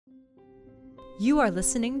You are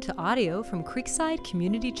listening to audio from Creekside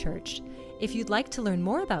Community Church. If you'd like to learn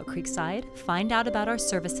more about Creekside, find out about our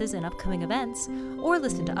services and upcoming events, or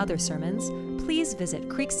listen to other sermons, please visit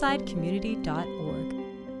creeksidecommunity.org.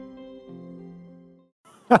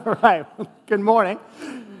 All right, good morning.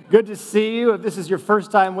 Good to see you. If this is your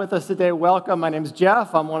first time with us today, welcome. My name is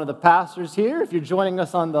Jeff. I'm one of the pastors here. If you're joining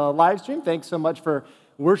us on the live stream, thanks so much for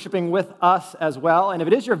worshiping with us as well. And if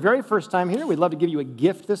it is your very first time here, we'd love to give you a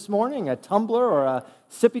gift this morning, a tumbler or a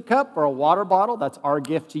sippy cup or a water bottle. That's our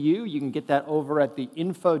gift to you. You can get that over at the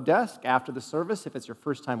info desk after the service if it's your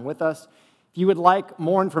first time with us. If you would like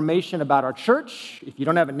more information about our church, if you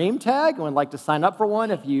don't have a name tag and would like to sign up for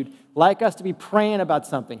one, if you'd like us to be praying about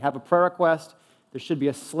something, have a prayer request, there should be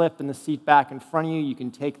a slip in the seat back in front of you. You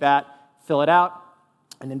can take that, fill it out,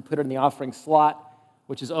 and then put it in the offering slot,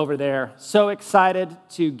 which is over there. So excited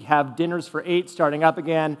to have Dinners for 8 starting up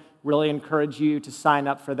again. Really encourage you to sign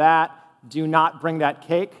up for that. Do not bring that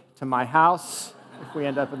cake to my house if we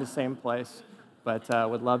end up in the same place. But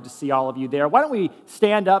would love to see all of you there. Why don't we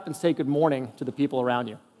stand up and say good morning to the people around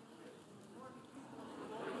you?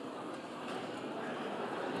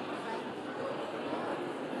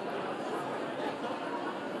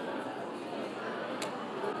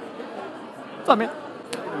 What's up, man?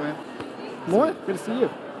 Good morning. Good to see you.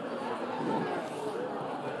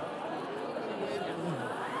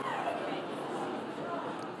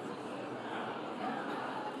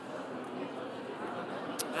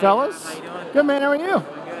 Fellas? How you doing? Good, man. How are you?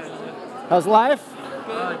 Good. How's life?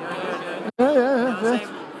 Good, doing good.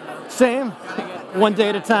 Same. One day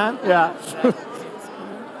at a time. Yeah.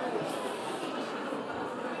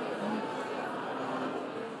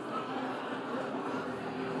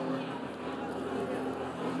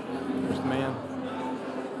 There's the man.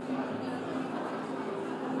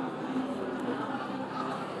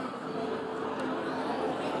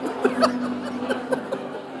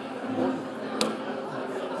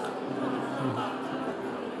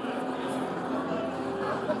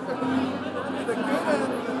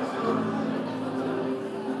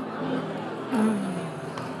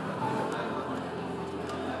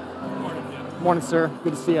 Morning, sir.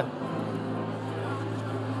 Good to see you.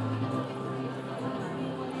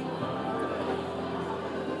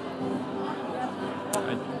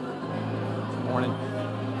 Morning.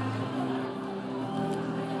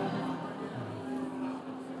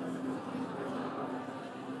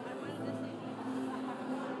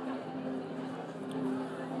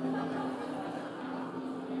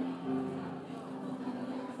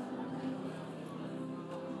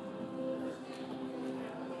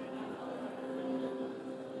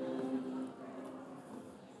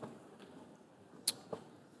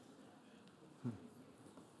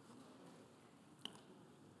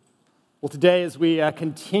 Well, today, as we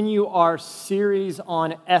continue our series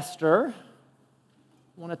on Esther,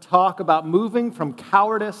 I want to talk about moving from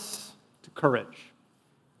cowardice to courage.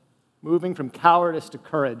 Moving from cowardice to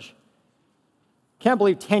courage. Can't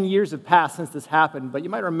believe 10 years have passed since this happened, but you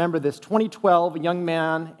might remember this. 2012, a young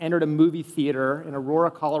man entered a movie theater in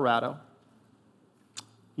Aurora, Colorado.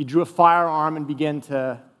 He drew a firearm and began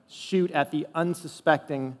to shoot at the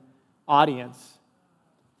unsuspecting audience.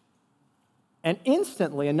 And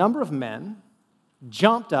instantly, a number of men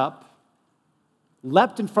jumped up,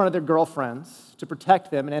 leapt in front of their girlfriends to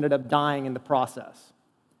protect them, and ended up dying in the process.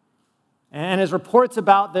 And as reports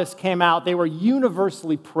about this came out, they were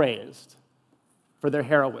universally praised for their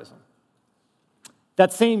heroism.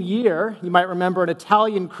 That same year, you might remember, an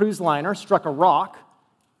Italian cruise liner struck a rock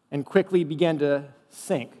and quickly began to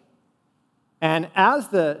sink. And as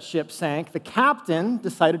the ship sank, the captain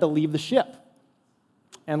decided to leave the ship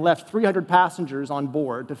and left 300 passengers on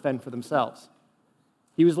board to fend for themselves.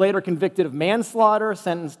 He was later convicted of manslaughter,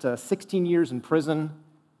 sentenced to 16 years in prison,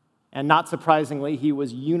 and not surprisingly, he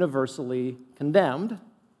was universally condemned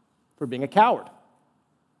for being a coward.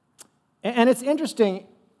 And it's interesting,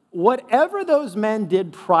 whatever those men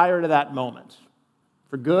did prior to that moment,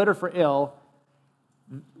 for good or for ill,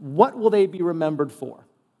 what will they be remembered for?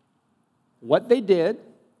 What they did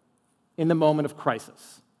in the moment of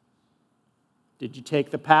crisis. Did you take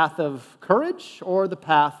the path of courage or the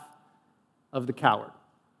path of the coward?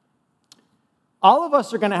 All of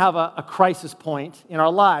us are going to have a crisis point in our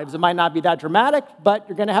lives. It might not be that dramatic, but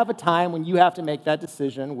you're going to have a time when you have to make that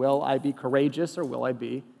decision. Will I be courageous or will I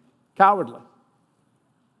be cowardly?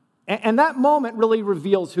 And that moment really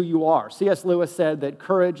reveals who you are. C.S. Lewis said that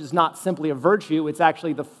courage is not simply a virtue, it's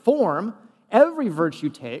actually the form every virtue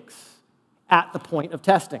takes at the point of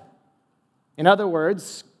testing. In other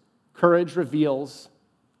words, courage reveals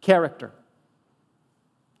character.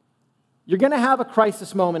 You're going to have a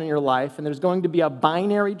crisis moment in your life, and there's going to be a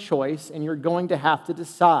binary choice, and you're going to have to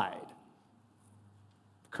decide.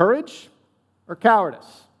 Courage or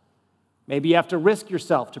cowardice? Maybe you have to risk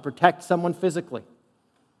yourself to protect someone physically.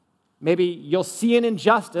 Maybe you'll see an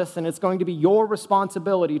injustice, and it's going to be your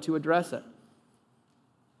responsibility to address it.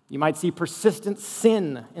 You might see persistent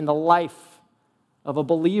sin in the life of a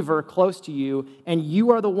believer close to you, and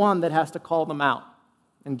you are the one that has to call them out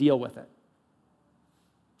and deal with it.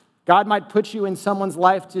 God might put you in someone's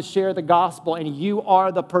life to share the gospel, and you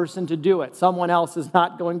are the person to do it. Someone else is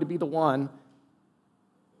not going to be the one.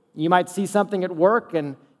 You might see something at work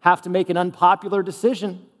and have to make an unpopular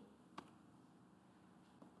decision.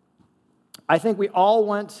 I think we all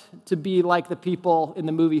want to be like the people in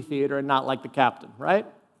the movie theater and not like the captain, right?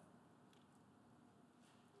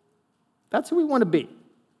 That's who we want to be.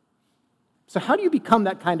 So how do you become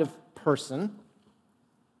that kind of person?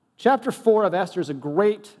 Chapter 4 of Esther is a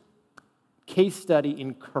great case study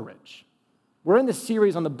in courage. We're in this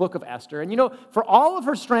series on the book of Esther, and for all of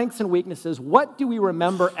her strengths and weaknesses, what do we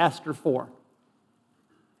remember Esther for?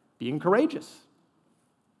 Being courageous.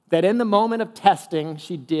 That in the moment of testing,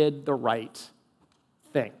 she did the right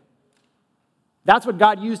thing. That's what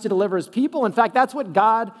God used to deliver his people. In fact, that's what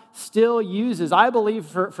God still uses. I believe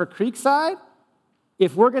for Creekside,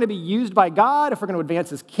 if we're going to be used by God, if we're going to advance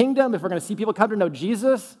his kingdom, if we're going to see people come to know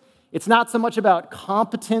Jesus, it's not so much about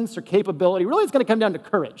competence or capability. Really, it's going to come down to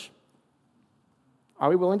courage. Are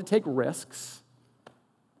we willing to take risks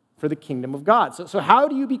for the kingdom of God? So how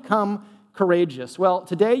do you become courageous? Well,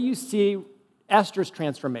 today you see Esther's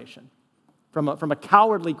transformation from a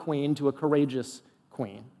cowardly queen to a courageous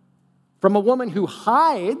queen. From a woman who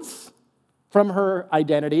hides from her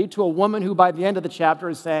identity to a woman who by the end of the chapter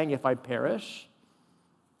is saying, if I perish,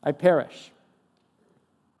 I perish.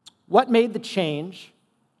 What made the change?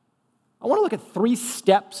 I want to look at 3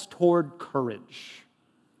 steps toward courage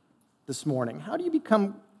this morning. How do you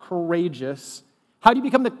become courageous? How do you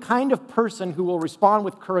become the kind of person who will respond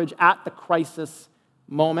with courage at the crisis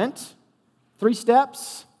moment? 3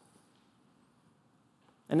 steps.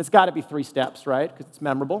 And it's got to be 3 steps, right? Because it's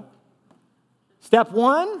memorable. Step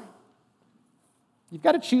 1, you've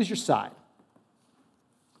got to choose your side.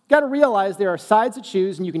 You've got to realize there are sides to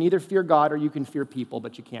choose, and you can either fear God or you can fear people,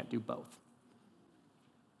 but you can't do both.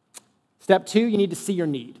 Step 2, you need to see your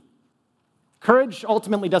need. Courage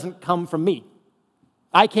ultimately doesn't come from me.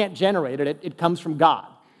 I can't generate it. It comes from God.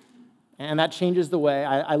 And that changes the way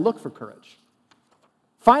I look for courage.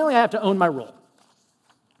 Finally, I have to own my role.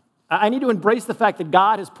 I need to embrace the fact that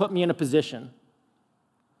God has put me in a position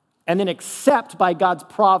and then accept by God's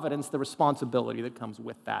providence the responsibility that comes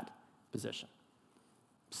with that position.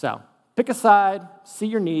 So, pick a side, see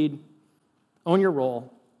your need, own your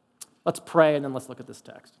role. Let's pray, and then let's look at this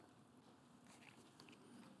text.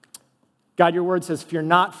 God, your word says, fear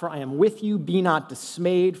not, for I am with you. Be not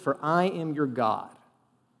dismayed, for I am your God.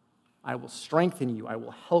 I will strengthen you. I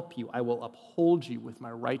will help you. I will uphold you with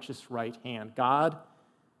my righteous right hand. God,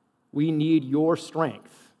 we need your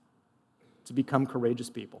strength to become courageous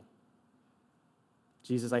people.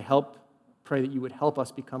 Jesus, I pray that you would help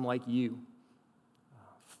us become like you,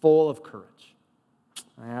 full of courage.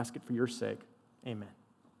 I ask it for your sake. Amen.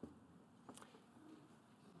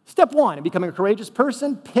 Step 1 in becoming a courageous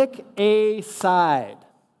person, pick a side.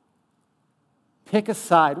 Pick a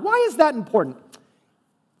side. Why is that important?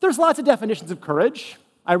 There's lots of definitions of courage.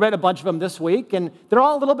 I read a bunch of them this week, and they're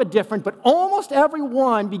all a little bit different, but almost every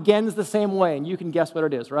one begins the same way, and you can guess what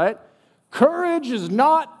it is, right? Courage is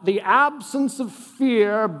not the absence of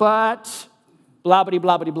fear, but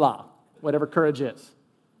blah-blah-blah-blah-blah, whatever courage is.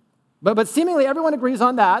 But seemingly everyone agrees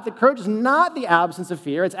on that courage is not the absence of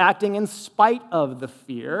fear, it's acting in spite of the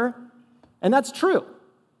fear, and that's true.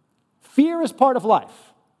 Fear is part of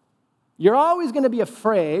life. You're always going to be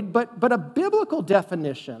afraid, but a biblical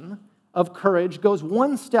definition of courage goes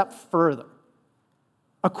one step further.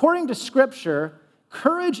 According to Scripture,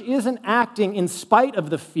 courage isn't acting in spite of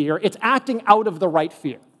the fear, it's acting out of the right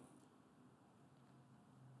fear.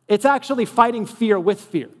 It's actually fighting fear with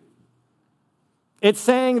fear. It's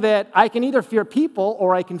saying that I can either fear people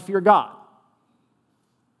or I can fear God.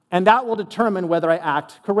 And that will determine whether I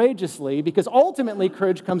act courageously, because ultimately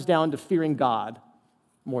courage comes down to fearing God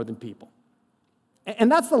more than people.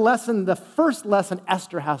 And that's the first lesson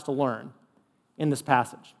Esther has to learn in this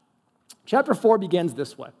passage. Chapter 4 begins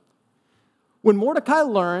this way. When Mordecai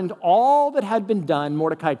learned all that had been done,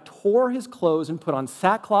 Mordecai tore his clothes and put on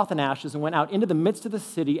sackcloth and ashes and went out into the midst of the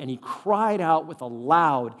city, and he cried out with a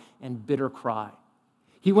loud and bitter cry.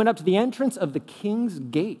 He went up to the entrance of the king's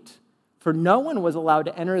gate, for no one was allowed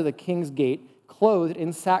to enter the king's gate clothed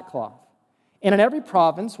in sackcloth. And in every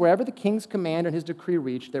province, wherever the king's command and his decree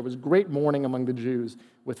reached, there was great mourning among the Jews,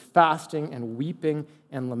 with fasting and weeping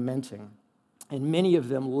and lamenting. And many of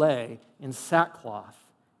them lay in sackcloth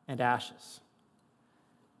and ashes.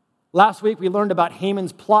 Last week, we learned about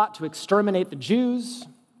Haman's plot to exterminate the Jews.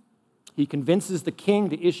 He convinces the king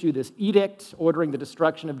to issue this edict ordering the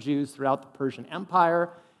destruction of Jews throughout the Persian Empire.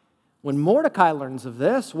 When Mordecai learns of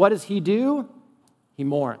this, what does he do? He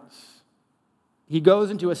mourns. He goes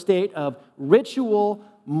into a state of ritual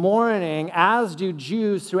mourning, as do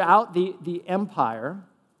Jews throughout the empire.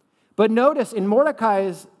 But notice, in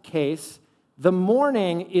Mordecai's case, the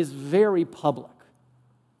mourning is very public.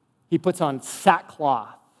 He puts on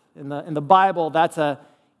sackcloth. In the Bible, that's an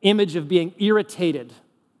image of being irritated.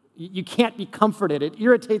 You can't be comforted. It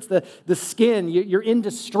irritates the skin. You're in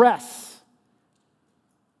distress.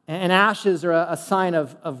 And ashes are a sign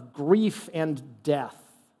of grief and death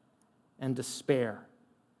and despair.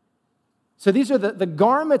 So these are the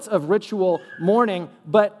garments of ritual mourning,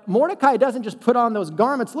 but Mordecai doesn't just put on those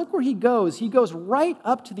garments. Look where he goes. He goes right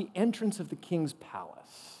up to the entrance of the king's palace.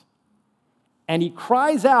 And he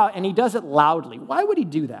cries out, and he does it loudly. Why would he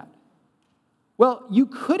do that? Well, you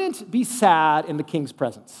couldn't be sad in the king's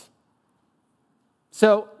presence.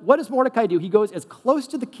 So what does Mordecai do? He goes as close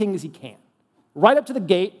to the king as he can, right up to the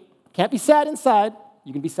gate. Can't be sad inside.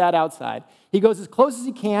 You can be sad outside. He goes as close as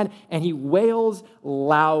he can, and he wails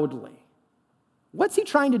loudly. What's he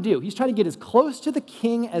trying to do? He's trying to get as close to the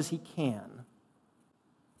king as he can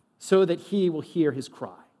so that he will hear his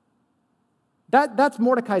cry. That's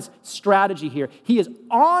Mordecai's strategy here. He is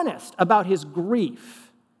honest about his grief.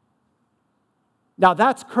 Now,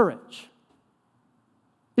 that's courage.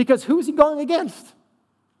 Because who is he going against?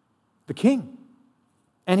 The king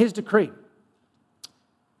and his decree.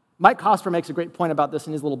 Mike Cosper makes a great point about this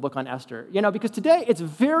in his little book on Esther. Because today it's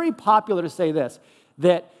very popular to say this,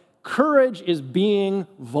 that courage is being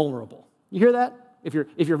vulnerable. You hear that? If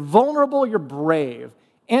you're vulnerable, you're brave.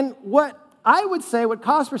 And what I would say, what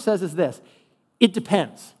Cosper says is this: it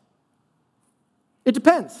depends. It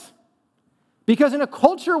depends. Because in a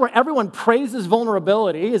culture where everyone praises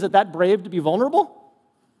vulnerability, is it that brave to be vulnerable?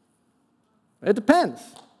 It depends.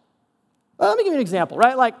 Well, let me give you an example,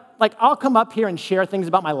 right? Like I'll come up here and share things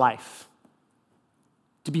about my life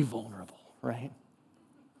to be vulnerable, right?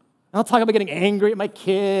 And I'll talk about getting angry at my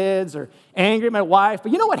kids or angry at my wife.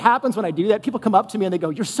 But you know what happens when I do that? People come up to me and they go,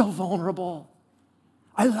 "You're so vulnerable."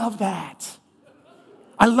 I love that.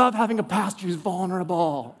 I love having a pastor who's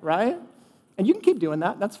vulnerable, right? And you can keep doing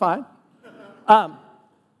that. That's fine.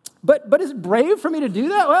 But is it brave for me to do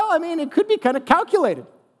that? Well, it could be kind of calculated.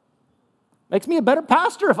 Makes me a better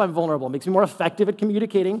pastor if I'm vulnerable. Makes me more effective at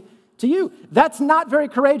communicating to you. That's not very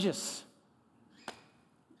courageous.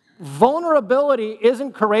 Vulnerability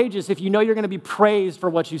isn't courageous if you know you're going to be praised for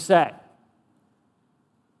what you say.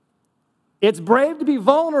 It's brave to be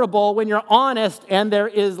vulnerable when you're honest and there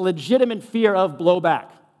is legitimate fear of blowback.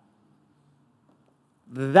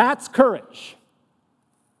 That's courage.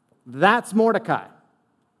 That's Mordecai.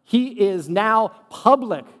 He is now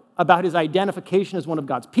public about his identification as one of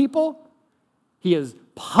God's people. He is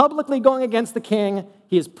publicly going against the king.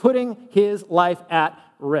 He is putting his life at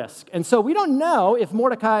risk. And so we don't know if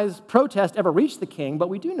Mordecai's protest ever reached the king, but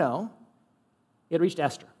we do know it reached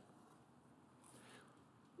Esther.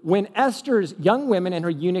 When Esther's young women and her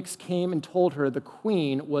eunuchs came and told her, the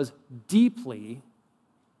queen was deeply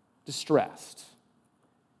distressed.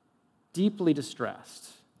 Deeply distressed.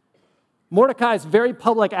 Mordecai's very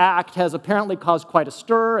public act has apparently caused quite a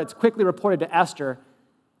stir. It's quickly reported to Esther.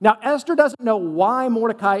 Now, Esther doesn't know why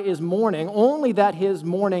Mordecai is mourning, only that his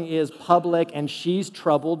mourning is public and she's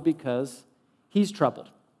troubled because he's troubled.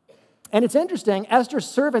 And it's interesting, Esther's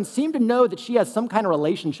servants seem to know that she has some kind of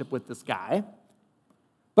relationship with this guy.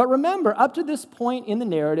 But remember, up to this point in the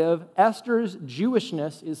narrative, Esther's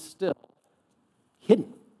Jewishness is still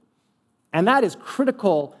hidden. And that is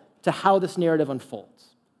critical to how this narrative unfolds.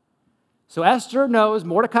 So Esther knows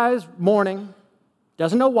Mordecai is mourning,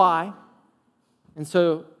 doesn't know why, and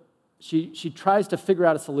so she tries to figure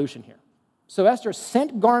out a solution here. So Esther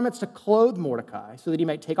sent garments to clothe Mordecai so that he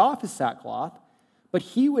might take off his sackcloth, but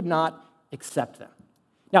he would not accept them.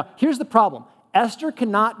 Now, here's the problem. Esther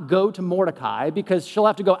cannot go to Mordecai because she'll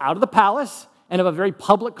have to go out of the palace and have a very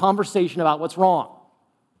public conversation about what's wrong.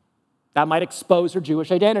 That might expose her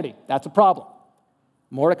Jewish identity. That's a problem.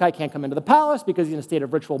 Mordecai can't come into the palace because he's in a state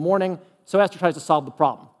of ritual mourning, so Esther tries to solve the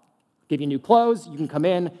problem. Give you new clothes, you can come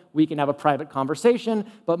in, we can have a private conversation,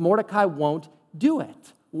 but Mordecai won't do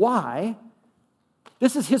it. Why?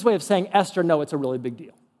 This is his way of saying, Esther, no, it's a really big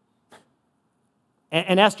deal.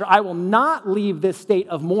 And Esther, I will not leave this state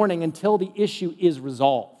of mourning until the issue is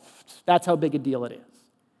resolved. That's how big a deal it is.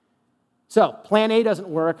 So, plan A doesn't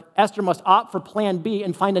work. Esther must opt for plan B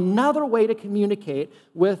and find another way to communicate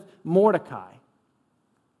with Mordecai.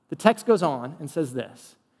 The text goes on and says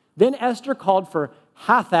this. Then Esther called for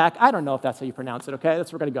Hathach. I don't know if that's how you pronounce it, okay?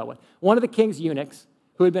 That's what we're going to go with. One of the king's eunuchs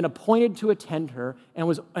who had been appointed to attend her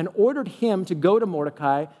and ordered him to go to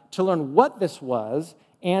Mordecai to learn what this was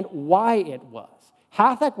and why it was.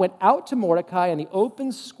 Hathach went out to Mordecai in the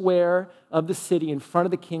open square of the city in front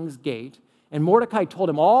of the king's gate, and Mordecai told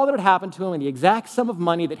him all that had happened to him and the exact sum of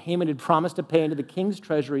money that Haman had promised to pay into the king's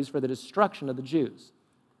treasuries for the destruction of the Jews.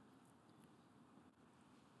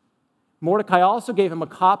 Mordecai also gave him a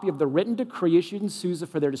copy of the written decree issued in Susa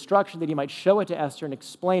for their destruction, that he might show it to Esther and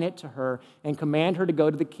explain it to her and command her to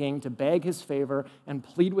go to the king to beg his favor and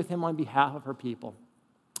plead with him on behalf of her people.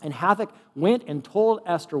 And Hathach went and told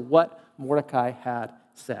Esther what Mordecai had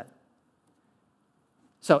said.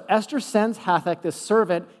 So Esther sends Hathach, this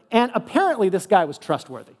servant, and apparently this guy was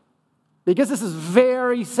trustworthy. Because this is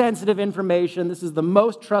very sensitive information. This is the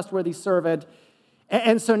most trustworthy servant.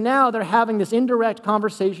 And so now they're having this indirect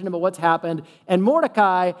conversation about what's happened. And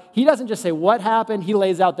Mordecai, he doesn't just say what happened, he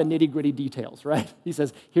lays out the nitty-gritty details, right? He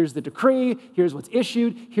says, here's the decree, here's what's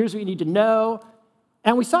issued, here's what you need to know.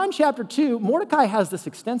 And we saw in chapter 2, Mordecai has this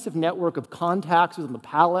extensive network of contacts within the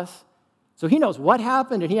palace. So he knows what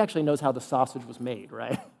happened, and he actually knows how the sausage was made,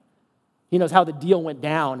 right? He knows how the deal went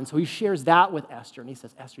down, and so he shares that with Esther. And he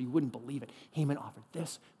says, Esther, you wouldn't believe it. Haman offered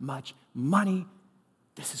this much money.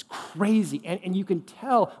 This is crazy. And you can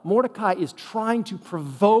tell Mordecai is trying to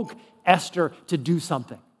provoke Esther to do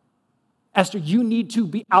something. Esther, you need to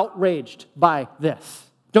be outraged by this.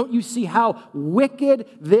 Don't you see how wicked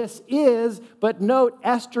this is? But note,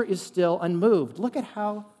 Esther is still unmoved. Look at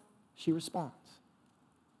how she responds.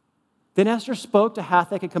 Then Esther spoke to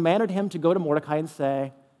Hathach and commanded him to go to Mordecai and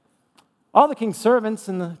say, all the king's servants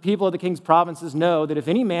and the people of the king's provinces know that if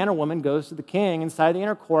any man or woman goes to the king inside the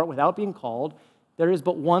inner court without being called, there is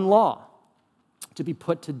but one law, to be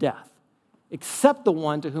put to death, except the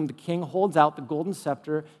one to whom the king holds out the golden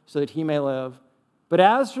scepter so that he may live. But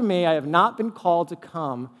as for me, I have not been called to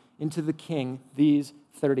come into the king these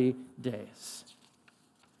 30 days.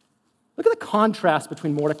 Look at the contrast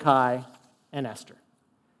between Mordecai and Esther.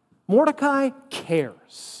 Mordecai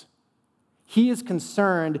cares. He is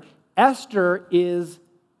concerned. Esther is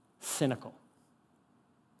cynical.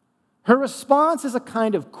 Her response is a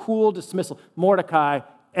kind of cool dismissal. Mordecai,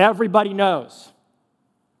 everybody knows.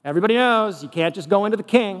 Everybody knows you can't just go into the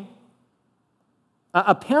king.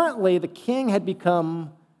 Apparently, the king had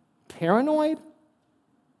become paranoid,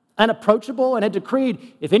 unapproachable, and had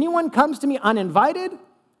decreed, if anyone comes to me uninvited,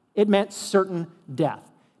 it meant certain death.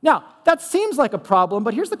 Now, that seems like a problem,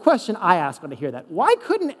 but here's the question I ask when I hear that. Why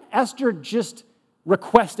couldn't Esther just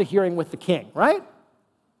request a hearing with the king, right?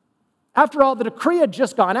 After all, the decree had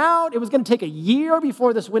just gone out. It was going to take a year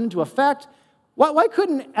before this went into effect. Why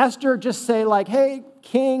couldn't Esther just say, like, hey,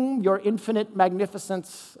 king, your infinite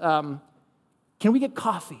magnificence, can we get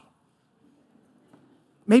coffee?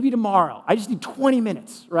 Maybe tomorrow. I just need 20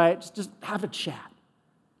 minutes, right? Just have a chat.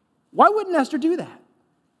 Why wouldn't Esther do that?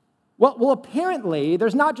 Well, apparently,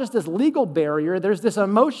 there's not just this legal barrier, there's this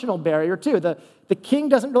emotional barrier too. The king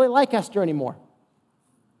doesn't really like Esther anymore.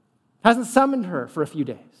 Hasn't summoned her for a few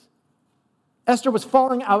days. Esther was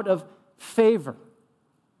falling out of favor.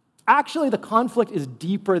 Actually, the conflict is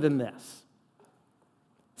deeper than this.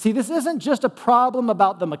 See, this isn't just a problem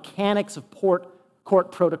about the mechanics of court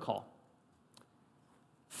protocol.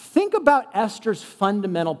 Think about Esther's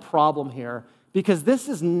fundamental problem here, because this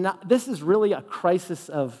is really a crisis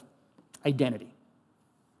of identity.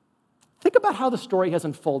 Think about how the story has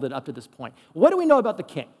unfolded up to this point. What do we know about the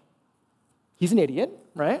king? He's an idiot,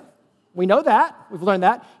 right? We know that. We've learned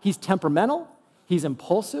that. He's temperamental. He's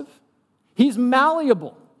impulsive. He's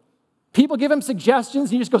malleable. People give him suggestions,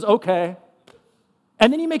 and he just goes, okay.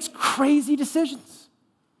 And then he makes crazy decisions,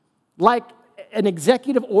 like an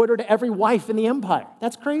executive order to every wife in the empire.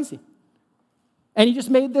 That's crazy. And he just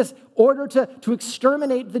made this order to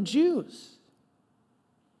exterminate the Jews.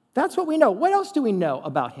 That's what we know. What else do we know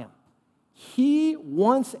about him? He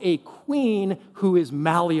wants a queen who is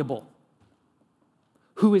malleable,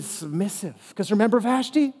 who is submissive. Because remember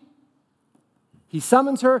Vashti? He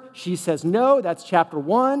summons her. She says no. That's chapter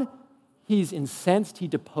 1. He's incensed. He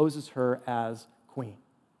deposes her as queen.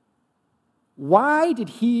 Why did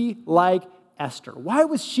he like Esther? Why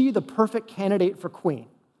was she the perfect candidate for queen?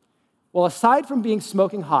 Well, aside from being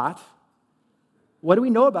smoking hot, what do we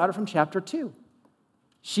know about her from chapter 2?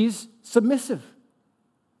 She's submissive.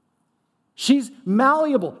 She's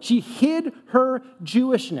malleable. She hid her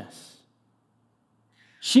Jewishness.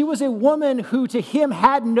 She was a woman who to him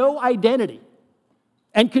had no identity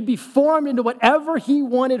and could be formed into whatever he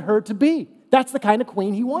wanted her to be. That's the kind of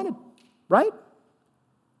queen he wanted, right?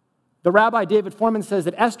 The rabbi David Foreman says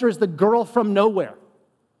that Esther is the girl from nowhere.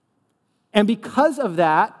 And because of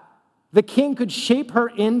that, the king could shape her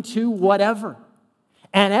into whatever.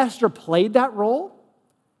 And Esther played that role.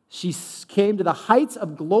 She came to the heights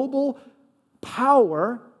of global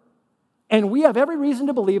power, and we have every reason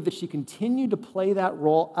to believe that she continued to play that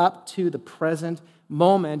role up to the present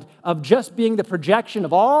moment of just being the projection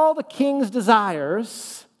of all the king's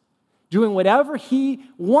desires, doing whatever he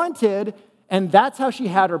wanted, and that's how she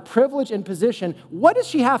had her privilege and position. What does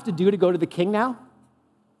she have to do to go to the king now?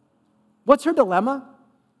 What's her dilemma?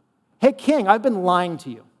 Hey, king, I've been lying to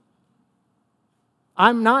you.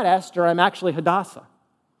 I'm not Esther, I'm actually Hadassah.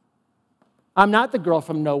 I'm not the girl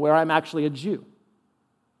from nowhere, I'm actually a Jew.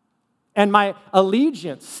 And my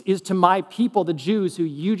allegiance is to my people, the Jews, who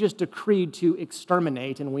you just decreed to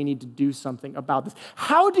exterminate, and we need to do something about this.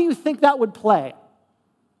 How do you think that would play?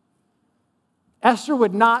 Esther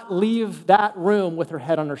would not leave that room with her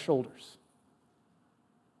head on her shoulders.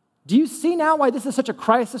 Do you see now why this is such a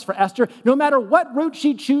crisis for Esther? No matter what route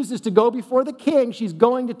she chooses to go before the king, she's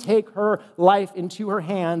going to take her life into her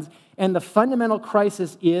hands, and the fundamental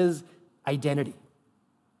crisis is identity.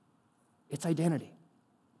 It's identity.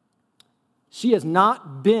 She has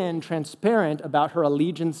not been transparent about her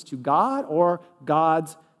allegiance to God or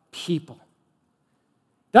God's people.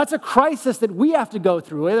 That's a crisis that we have to go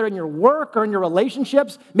through, either in your work or in your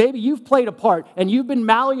relationships. Maybe you've played a part and you've been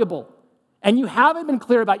malleable and you haven't been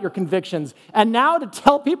clear about your convictions. And now to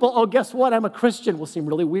tell people, oh, guess what? I'm a Christian will seem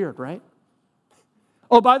really weird, right?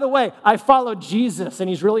 Oh, by the way, I follow Jesus and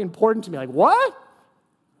he's really important to me. Like, what?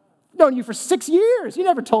 I've known you for 6 years. You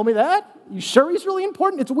never told me that. You sure he's really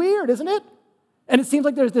important? It's weird, isn't it? And it seems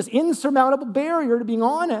like there's this insurmountable barrier to being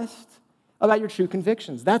honest about your true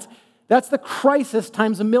convictions. That's the crisis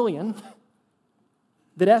times a million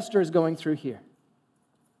that Esther is going through here.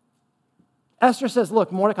 Esther says,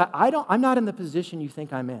 look, Mordecai, I'm not in the position you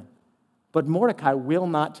think I'm in, but Mordecai will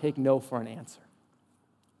not take no for an answer.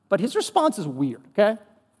 But his response is weird, okay?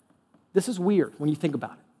 This is weird when you think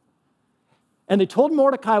about it. And they told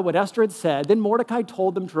Mordecai what Esther had said. Then Mordecai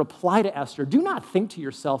told them to reply to Esther, do not think to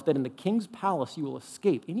yourself that in the king's palace you will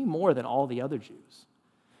escape any more than all the other Jews.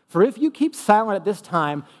 For if you keep silent at this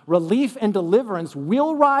time, relief and deliverance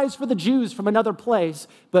will rise for the Jews from another place,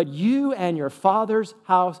 but you and your father's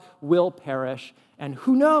house will perish. And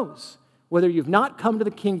who knows whether you've not come to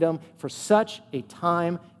the kingdom for such a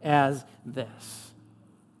time as this.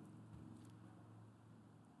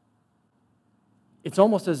 It's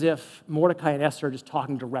almost as if Mordecai and Esther are just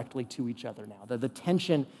talking directly to each other now. The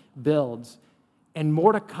tension builds, and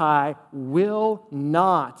Mordecai will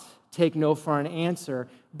not take no for an answer.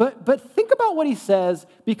 But think about what he says,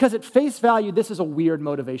 because at face value, this is a weird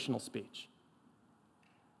motivational speech.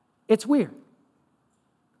 It's weird,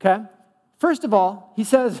 okay? First of all, he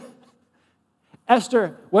says,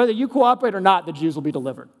 Esther, whether you cooperate or not, the Jews will be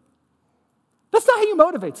delivered. That's not how you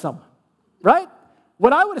motivate someone, right?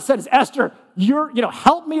 What I would have said is, Esther,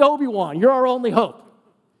 help me, Obi-Wan. You're our only hope.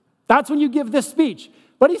 That's when you give this speech.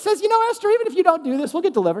 But he says, Esther, even if you don't do this, we'll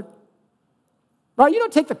get delivered. Right? You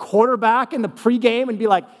don't take the quarterback in the pregame and be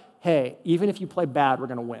like, hey, even if you play bad, we're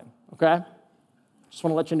going to win, okay? Just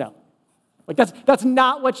want to let you know. Like that's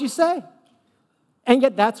not what you say. And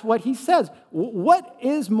yet that's what he says. What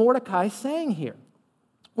is Mordecai saying here?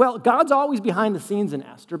 Well, God's always behind the scenes in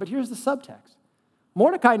Esther, but here's the subtext.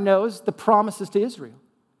 Mordecai knows the promises to Israel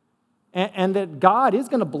and that God is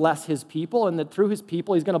going to bless his people and that through his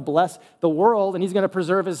people he's going to bless the world and he's going to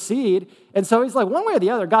preserve his seed. And so he's like, one way or the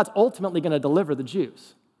other, God's ultimately going to deliver the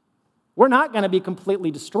Jews. We're not going to be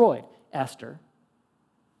completely destroyed, Esther.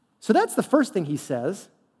 So that's the first thing he says.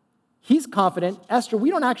 He's confident, Esther, we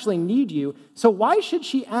don't actually need you, so why should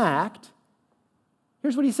she act?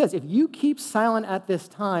 Here's what he says, if you keep silent at this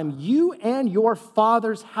time, you and your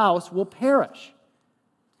father's house will perish.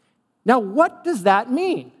 Now, what does that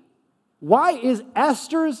mean? Why is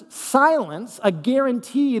Esther's silence a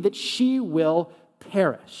guarantee that she will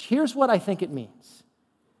perish? Here's what I think it means.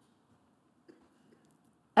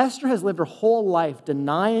 Esther has lived her whole life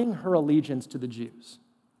denying her allegiance to the Jews.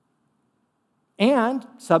 And,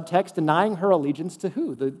 subtext, denying her allegiance to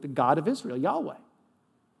who? The God of Israel, Yahweh.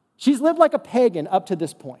 She's lived like a pagan up to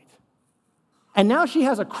this point. And now she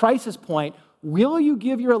has a crisis point. Will you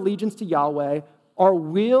give your allegiance to Yahweh, or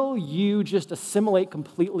will you just assimilate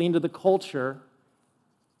completely into the culture?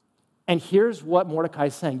 And here's what Mordecai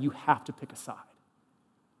is saying. You have to pick a side.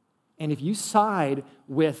 And if you side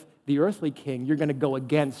with the earthly king, you're going to go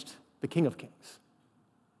against the King of Kings.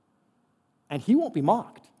 and he won't be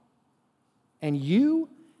mocked. And you,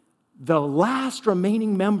 the last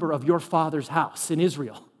remaining member of your father's house in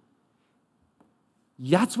Israel,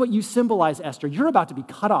 that's what you symbolize, Esther. You're about to be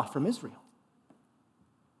cut off from Israel.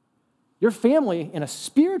 Your family, in a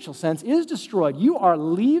spiritual sense, is destroyed. You are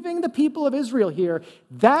leaving the people of Israel here.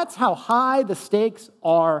 That's how high the stakes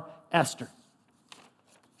are, Esther.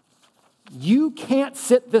 You can't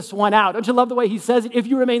sit this one out. Don't you love the way he says it? If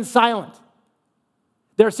you remain silent.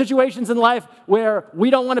 There are situations in life where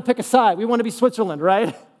we don't want to pick a side. We want to be Switzerland,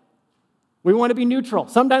 right? We want to be neutral.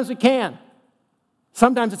 Sometimes we can.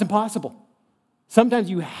 Sometimes it's impossible. Sometimes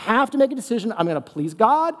you have to make a decision. I'm going to please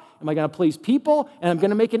God. Am I going to please people? And I'm going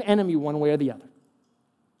to make an enemy one way or the other.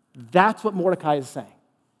 That's what Mordecai is saying.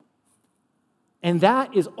 And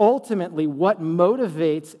that is ultimately what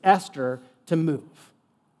motivates Esther to move,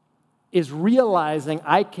 is realizing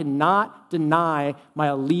I cannot deny my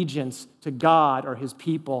allegiance to God or his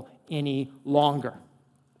people any longer.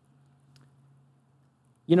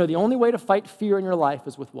 You know, the only way to fight fear in your life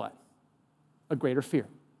is with what? A greater fear.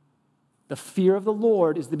 The fear of the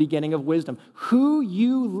Lord is the beginning of wisdom. Who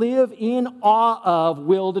you live in awe of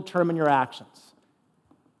will determine your actions.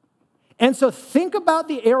 And so think about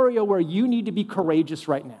the area where you need to be courageous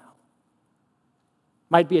right now.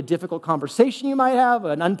 Might be a difficult conversation you might have,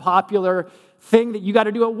 an unpopular thing that you got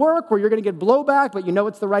to do at work where you're going to get blowback, but you know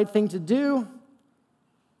it's the right thing to do.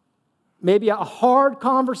 Maybe a hard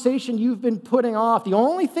conversation you've been putting off. The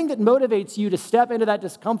only thing that motivates you to step into that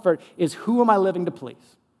discomfort is, who am I living to please?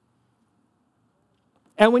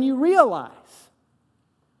 And when you realize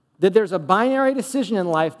that there's a binary decision in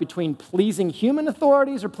life between pleasing human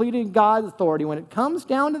authorities or pleasing God's authority, when it comes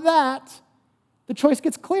down to that, the choice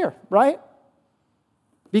gets clear, right?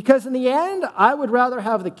 Because in the end, I would rather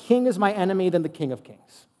have the king as my enemy than the King of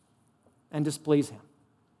Kings and displease him.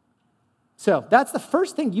 So that's the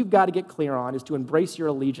first thing you've got to get clear on, is to embrace your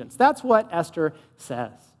allegiance. That's what Esther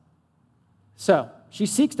says. So she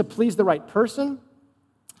seeks to please the right person.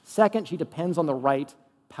 Second, she depends on the right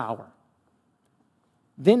power.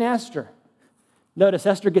 Then Esther, notice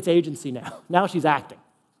Esther gets agency now. Now she's acting.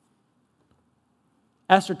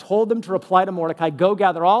 Esther told them to reply to Mordecai, "Go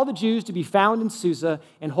gather all the Jews to be found in Susa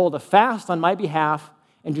and hold a fast on my behalf,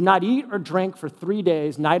 and do not eat or drink for 3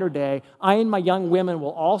 days, night or day. I and my young women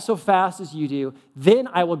will also fast as you do. Then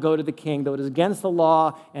I will go to the king, though it is against the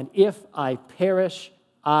law, and if I perish,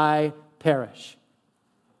 I perish."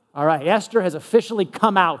 All right, Esther has officially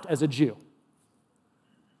come out as a Jew.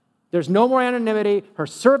 There's no more anonymity. Her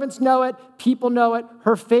servants know it. People know it.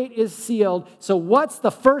 Her fate is sealed. So what's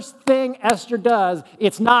the first thing Esther does?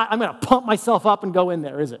 It's not, I'm going to pump myself up and go in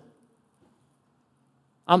there, is it?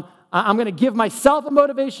 I'm going to give myself a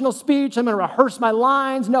motivational speech. I'm going to rehearse my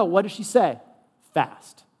lines. No, what does she say?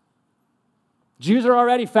 Fast. Jews are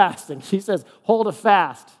already fasting. She says, hold a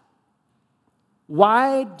fast.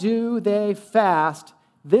 Why do they fast?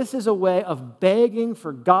 This is a way of begging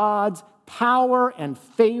for God's power and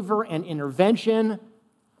favor and intervention.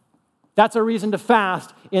 That's a reason to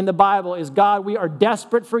fast in the Bible, is, God, we are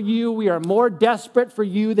desperate for you. We are more desperate for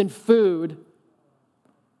you than food.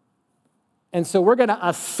 And so we're going to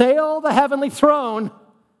assail the heavenly throne.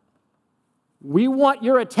 We want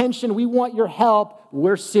your attention. We want your help.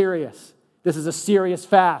 We're serious. This is a serious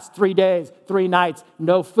fast. 3 days, 3 nights,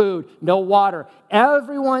 no food, no water.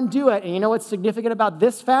 Everyone do it. And you know what's significant about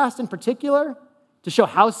this fast in particular? To show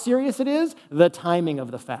how serious it is? The timing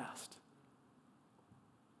of the fast.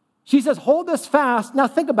 She says, hold this fast. Now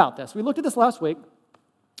think about this. We looked at this last week.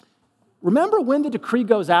 Remember when the decree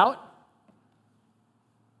goes out?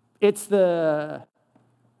 It's the,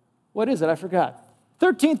 what is it? I forgot.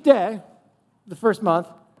 13th day, the first month.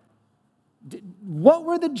 What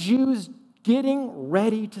were the Jews getting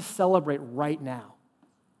ready to celebrate right now?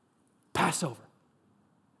 Passover.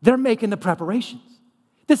 They're making the preparations.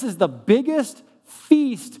 This is the biggest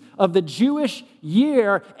feast of the Jewish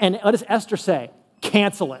year, and what does Esther say?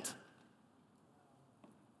 Cancel it.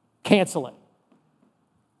 Cancel it.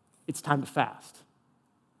 It's time to fast.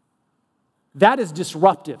 That is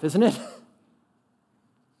disruptive, isn't it?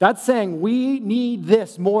 That's saying we need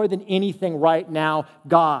this more than anything right now,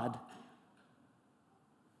 God.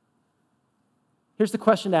 Here's the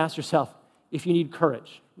question to ask yourself if you need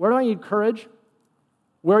courage. Where do I need courage?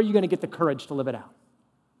 Where are you going to get the courage to live it out?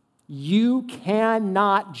 You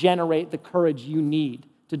cannot generate the courage you need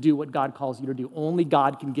to do what God calls you to do. Only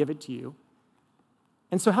God can give it to you.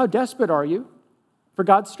 And so how desperate are you for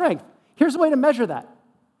God's strength? Here's a way to measure that.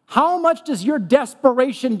 How much does your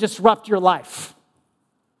desperation disrupt your life?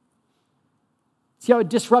 See how it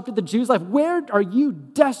disrupted the Jews' life? Where are you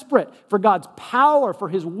desperate for God's power, for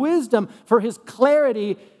his wisdom, for his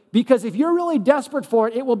clarity? Because if you're really desperate for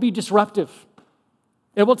it, it will be disruptive.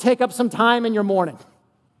 It will take up some time in your morning.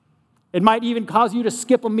 It might even cause you to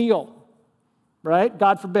skip a meal, right?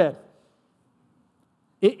 God forbid.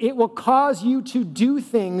 It will cause you to do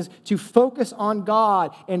things to focus on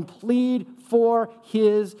God and plead for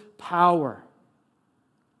His power.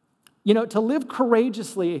 You know, to live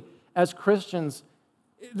courageously as Christians,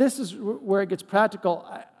 this is where it gets practical.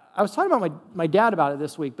 I was talking about my dad about it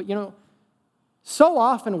this week, but you know, so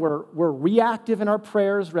often we're reactive in our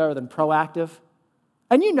prayers rather than proactive.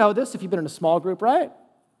 And you know this if you've been in a small group, right?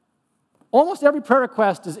 Almost every prayer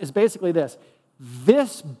request is basically this: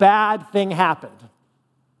 this bad thing happened,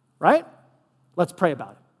 right? Let's pray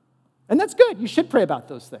about it. And that's good. You should pray about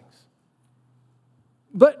those things.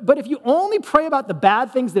 But if you only pray about the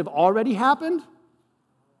bad things that have already happened,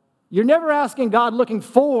 you're never asking God looking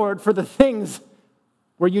forward for the things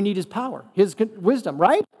where you need His power, His wisdom,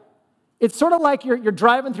 right? It's sort of like you're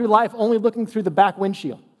driving through life only looking through the back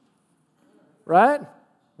windshield, right?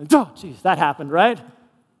 And, oh, geez, that happened, right?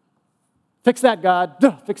 Fix that, God.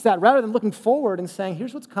 Fix that. Rather than looking forward and saying,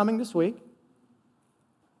 here's what's coming this week.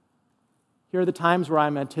 Here are the times where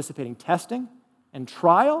I'm anticipating testing and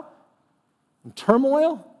trial and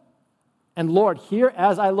turmoil. And Lord, here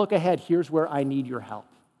as I look ahead, here's where I need your help.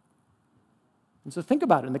 And so think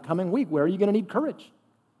about it in the coming week. Where are you going to need courage?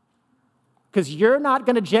 Because you're not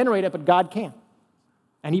going to generate it, but God can.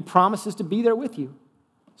 And He promises to be there with you.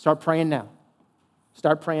 Start praying now.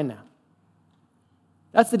 Start praying now.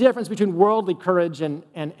 That's the difference between worldly courage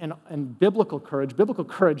and biblical courage. Biblical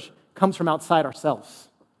courage comes from outside ourselves.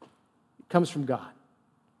 It comes from God.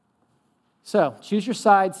 So, choose your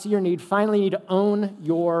side, see your need. Finally, you need to own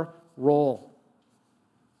your role.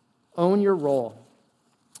 Own your role.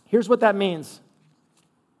 Here's what that means.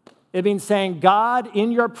 It means saying, God,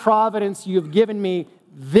 in your providence, you have given me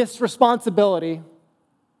this responsibility,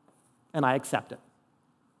 and I accept it.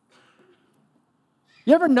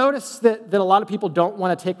 You ever notice that a lot of people don't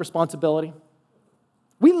want to take responsibility?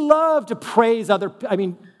 We love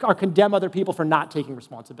to or condemn other people for not taking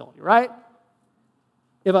responsibility, right?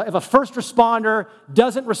 If a first responder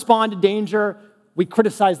doesn't respond to danger, we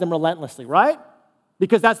criticize them relentlessly, right?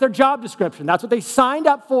 Because that's their job description. That's what they signed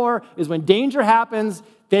up for, is when danger happens,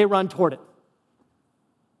 they run toward it.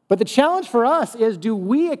 But the challenge for us is, do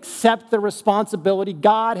we accept the responsibility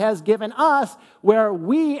God has given us, where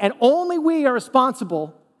we, and only we, are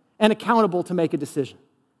responsible and accountable to make a decision?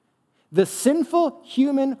 The sinful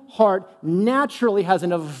human heart naturally has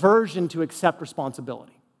an aversion to accept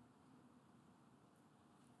responsibility.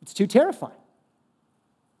 It's too terrifying.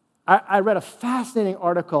 I read a fascinating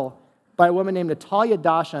article by a woman named Natalia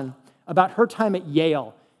Dashan about her time at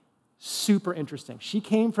Yale. Super interesting. She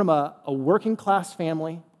came from a working class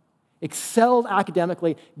family, excelled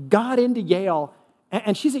academically, got into Yale,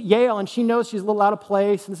 and she's at Yale, and she knows she's a little out of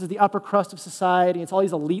place, and this is the upper crust of society, it's all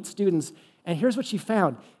these elite students, and here's what she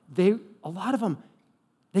found. A lot of them,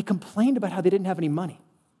 they complained about how they didn't have any money.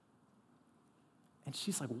 And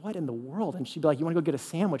she's like, what in the world? And she'd be like, you want to go get a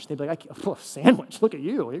sandwich? They'd be like, sandwich? Look at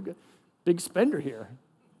you. You're a big spender here.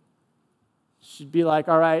 She'd be like,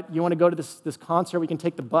 all right, you want to go to this concert? We can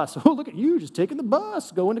take the bus. Oh, look at you, just taking the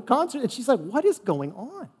bus, going to concert. And she's like, what is going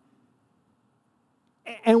on?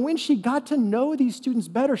 And when she got to know these students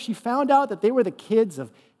better, she found out that they were the kids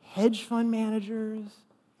of hedge fund managers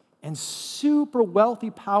and super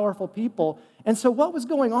wealthy, powerful people. And so what was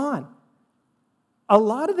going on? A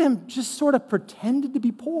lot of them just sort of pretended to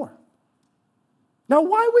be poor. Now,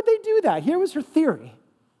 why would they do that? Here was her theory.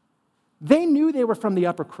 They knew they were from the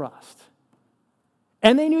upper crust.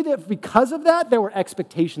 And they knew that because of that, there were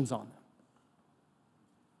expectations on them.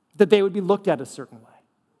 That they would be looked at a certain way.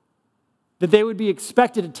 That they would be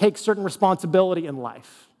expected to take certain responsibility in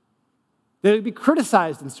life. They would be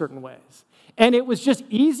criticized in certain ways. And it was just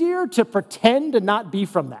easier to pretend to not be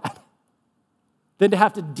from that than to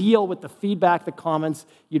have to deal with the feedback, the comments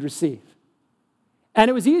you'd receive. And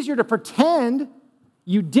it was easier to pretend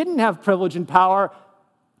you didn't have privilege and power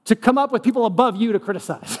to come up with people above you to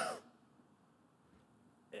criticize.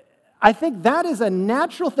 I think that is a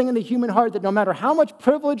natural thing in the human heart, that no matter how much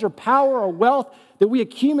privilege or power or wealth that we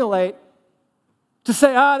accumulate, to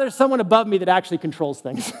say, there's someone above me that actually controls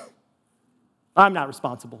things. I'm not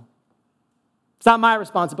responsible. It's not my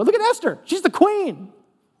responsibility. Look at Esther. She's the queen.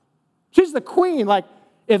 She's the queen. Like,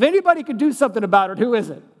 if anybody could do something about it, who is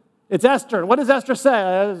it? It's Esther. And what does Esther say?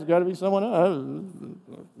 There's got to be someone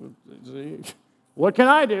else. What can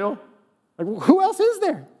I do? Like, who else is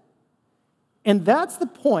there? And that's the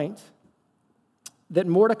point that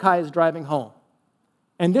Mordecai is driving home.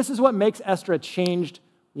 And this is what makes Esther a changed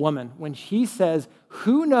woman when he says,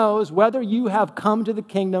 who knows whether you have come to the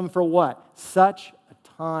kingdom for what? Such a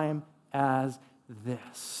time as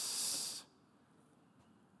this.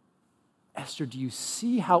 Esther, do you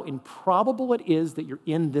see how improbable it is that you're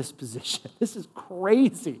in this position? This is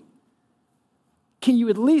crazy. Can you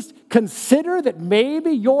at least consider that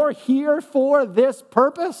maybe you're here for this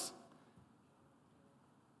purpose?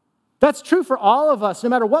 That's true for all of us, no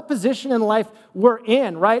matter what position in life we're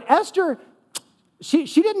in, right? Esther, she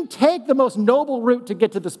didn't take the most noble route to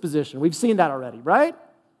get to this position. We've seen that already, right?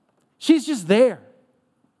 She's just there.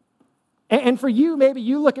 And for you, maybe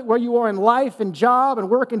you look at where you are in life and job and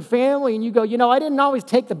work and family, and you go, I didn't always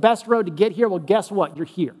take the best road to get here. Well, guess what? You're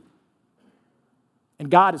here. And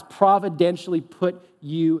God has providentially put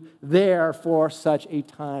you there for such a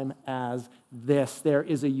time as this. There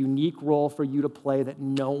is a unique role for you to play that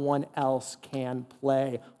no one else can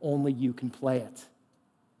play. Only you can play it.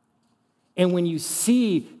 And when you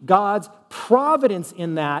see God's providence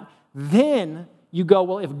in that, then you go,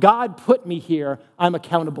 well, if God put me here, I'm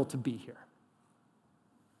accountable to be here.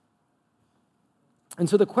 And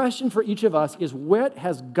so the question for each of us is, what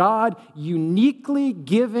has God uniquely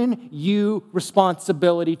given you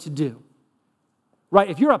responsibility to do? Right?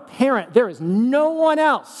 If you're a parent, there is no one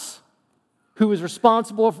else who is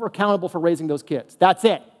responsible or accountable for raising those kids. That's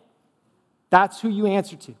it. That's who you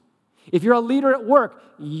answer to. If you're a leader at work,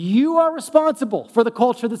 you are responsible for the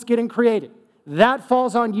culture that's getting created. That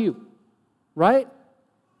falls on you, right?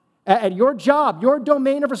 At your job, your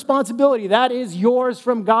domain of responsibility, that is yours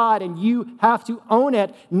from God, and you have to own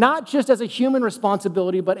it, not just as a human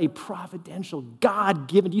responsibility, but a providential,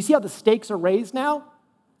 God-given. Do you see how the stakes are raised now?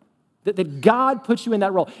 That God puts you in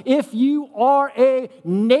that role. If you are a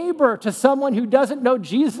neighbor to someone who doesn't know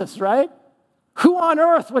Jesus, right? Who on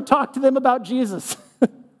earth would talk to them about Jesus?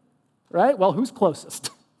 Right? Well, who's closest?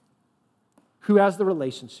 Who has the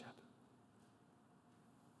relationship?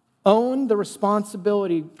 Own the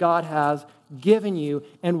responsibility God has given you,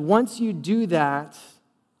 and once you do that,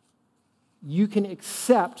 you can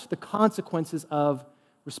accept the consequences of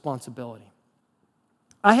responsibility.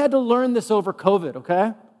 I had to learn this over COVID,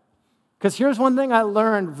 okay? Because here's one thing I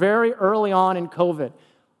learned very early on in COVID.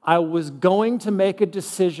 I was going to make a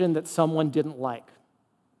decision that someone didn't like.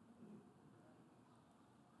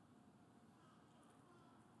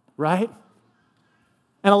 Right?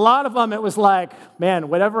 And a lot of them, it was like, man,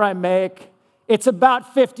 whatever I make, it's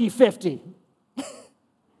about 50-50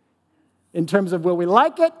 in terms of will we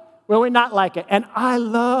like it, will we not like it. And I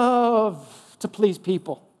love to please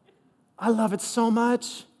people. I love it so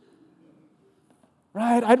much.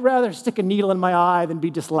 Right? I'd rather stick a needle in my eye than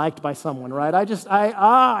be disliked by someone, right?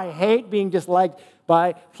 I hate being disliked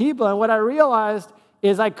by people. And what I realized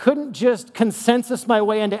is I couldn't just consensus my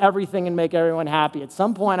way into everything and make everyone happy. At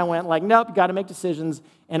some point I went like, nope, you got to make decisions,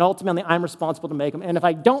 and ultimately I'm responsible to make them. And if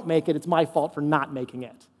I don't make it, it's my fault for not making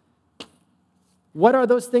it. What are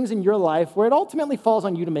those things in your life where it ultimately falls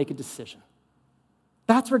on you to make a decision?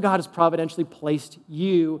 That's where God has providentially placed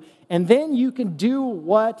you. And then you can do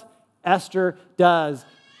what Esther does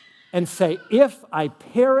and say, if I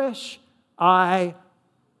perish, I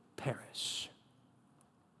perish.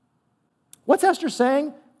 What's Esther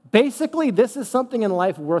saying? Basically, this is something in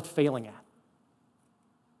life worth failing at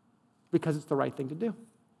because it's the right thing to do.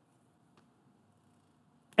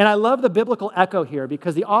 And I love the biblical echo here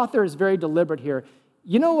because the author is very deliberate here.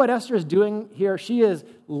 You know what Esther is doing here? She is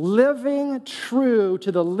living true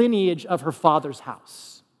to the lineage of her father's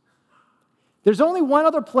house. There's only one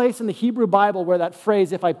other place in the Hebrew Bible where that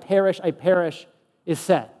phrase, if I perish, is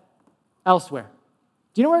said. Elsewhere.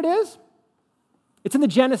 Do you know where it is? It's in the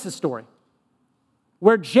Genesis story,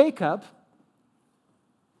 where Jacob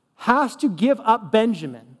has to give up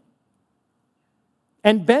Benjamin.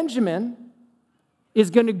 And Benjamin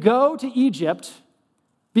is going to go to Egypt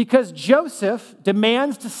because Joseph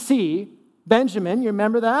demands to see Benjamin. You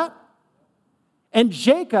remember that? And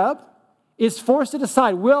Jacob is forced to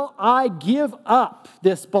decide, will I give up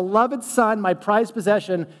this beloved son, my prized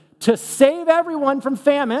possession, to save everyone from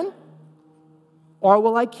famine, or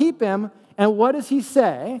will I keep him? And what does he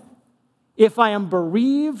say? If I am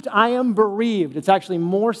bereaved, I am bereaved. It's actually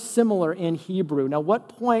more similar in Hebrew. Now, what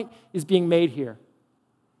point is being made here?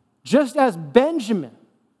 Just as Benjamin,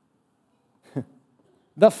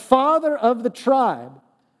 the father of the tribe,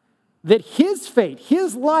 that his fate,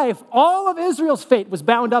 his life, all of Israel's fate was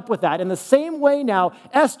bound up with that. In the same way now,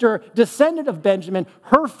 Esther, descendant of Benjamin,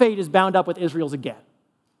 her fate is bound up with Israel's again.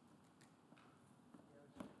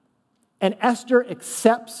 And Esther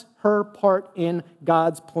accepts her part in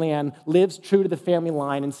God's plan, lives true to the family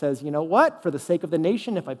line, and says, you know what? For the sake of the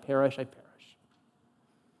nation, if I perish, I perish.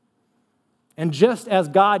 And just as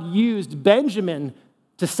God used Benjamin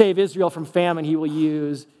to save Israel from famine, he will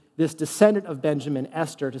use this descendant of Benjamin,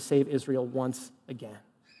 Esther, to save Israel once again.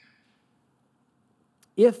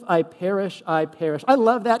 If I perish, I perish. I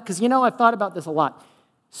love that because, I've thought about this a lot.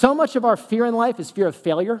 So much of our fear in life is fear of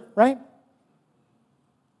failure, right?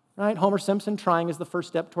 Right? Homer Simpson, trying is the first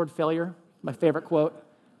step toward failure. My favorite quote.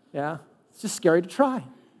 Yeah, it's just scary to try.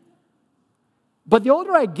 But the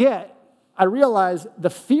older I get, I realize the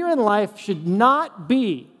fear in life should not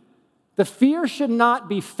be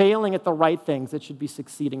failing at the right things. It should be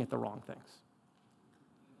succeeding at the wrong things.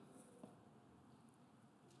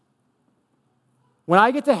 When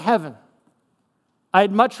I get to heaven,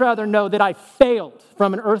 I'd much rather know that I failed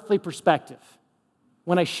from an earthly perspective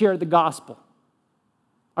when I shared the gospel,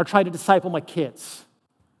 or tried to disciple my kids,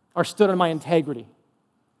 or stood on my integrity,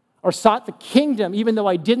 or sought the kingdom even though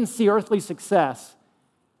I didn't see earthly success,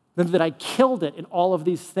 than that I killed it in all of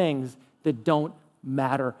these things that don't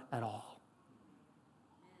matter at all.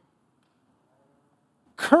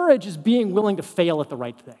 Courage is being willing to fail at the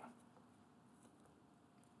right thing.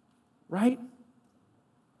 Right?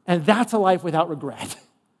 And that's a life without regret.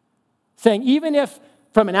 Saying, even if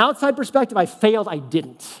from an outside perspective I failed, I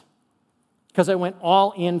didn't. Because I went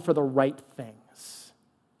all in for the right things.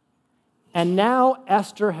 And now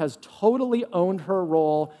Esther has totally owned her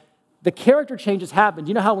role. The character changes happened.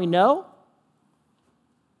 You know how we know?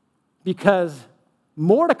 Because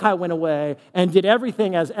Mordecai went away and did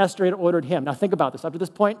everything as Esther had ordered him. Now think about this. Up to this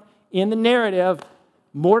point in the narrative,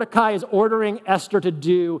 Mordecai is ordering Esther to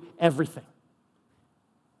do everything.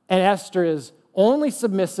 And Esther is only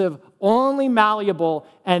submissive, only malleable,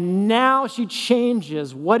 and now she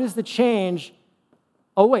changes. What is the change?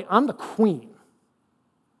 Oh, wait, I'm the queen.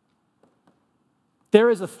 There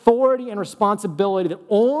is authority and responsibility that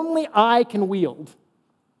only I can wield.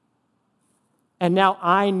 And now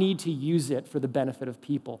I need to use it for the benefit of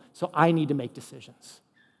people. So I need to make decisions.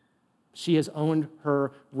 She has owned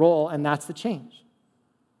her role, and that's the change.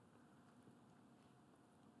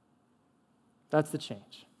 That's the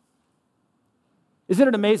change. Isn't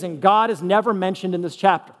it amazing? God is never mentioned in this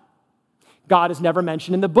chapter. God is never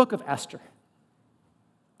mentioned in the book of Esther.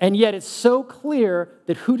 And yet it's so clear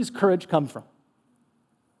that who does courage come from?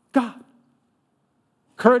 God.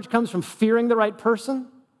 Courage comes from fearing the right person,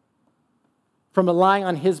 from relying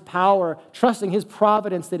on his power, trusting his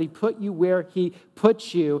providence that he put you where he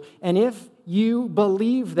put you. And if you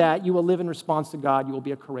believe that, you will live in response to God. You will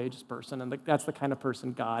be a courageous person, and that's the kind of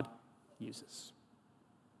person God uses.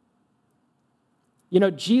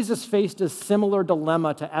 Jesus faced a similar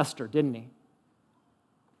dilemma to Esther, didn't he?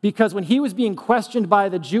 Because when he was being questioned by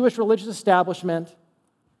the Jewish religious establishment,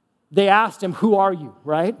 they asked him, "Who are you?"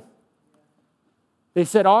 Right? They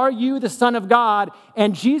said, "Are you the Son of God?"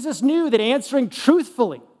 And Jesus knew that answering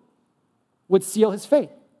truthfully would seal his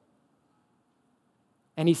fate.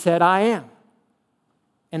 And he said, "I am."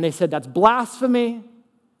 And they said, "That's blasphemy."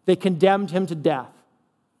 They condemned him to death.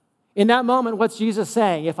 In that moment, what's Jesus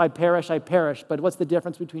saying? If I perish, I perish. But what's the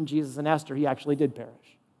difference between Jesus and Esther? He actually did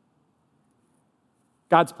perish.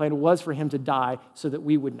 God's plan was for him to die so that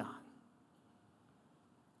we would not.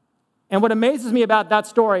 And what amazes me about that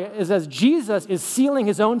story is as Jesus is sealing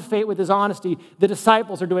his own fate with his honesty, the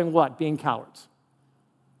disciples are doing what? Being cowards.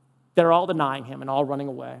 They're all denying him and all running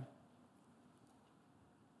away.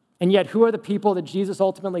 And yet, who are the people that Jesus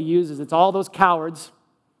ultimately uses? It's all those cowards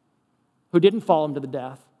who didn't follow him to the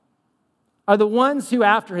death, are the ones who,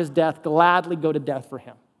 after his death, gladly go to death for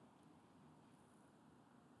him.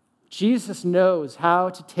 Jesus knows how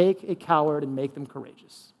to take a coward and make them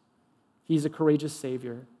courageous. He's a courageous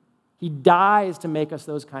Savior. He dies to make us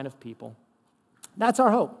those kind of people. That's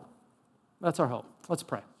our hope. That's our hope. Let's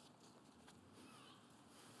pray.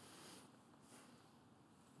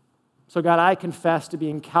 So God, I confess to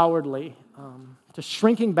being cowardly, to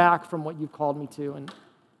shrinking back from what you've called me to. And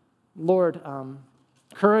Lord,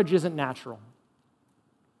 courage isn't natural.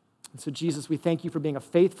 And so Jesus, we thank you for being a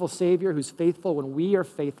faithful Savior who's faithful when we are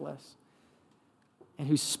faithless and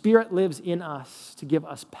whose Spirit lives in us to give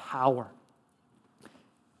us power.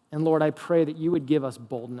 And Lord, I pray that you would give us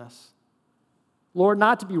boldness. Lord,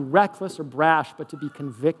 not to be reckless or brash, but to be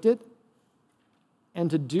convicted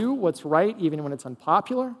and to do what's right even when it's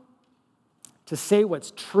unpopular, to say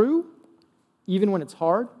what's true even when it's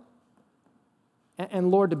hard,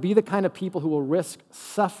 and Lord, to be the kind of people who will risk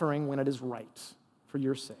suffering when it is right for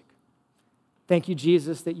your sake. Thank you,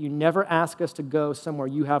 Jesus, that you never ask us to go somewhere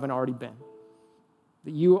you haven't already been,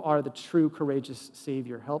 that you are the true courageous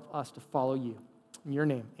Savior. Help us to follow you. In your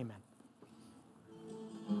name, amen.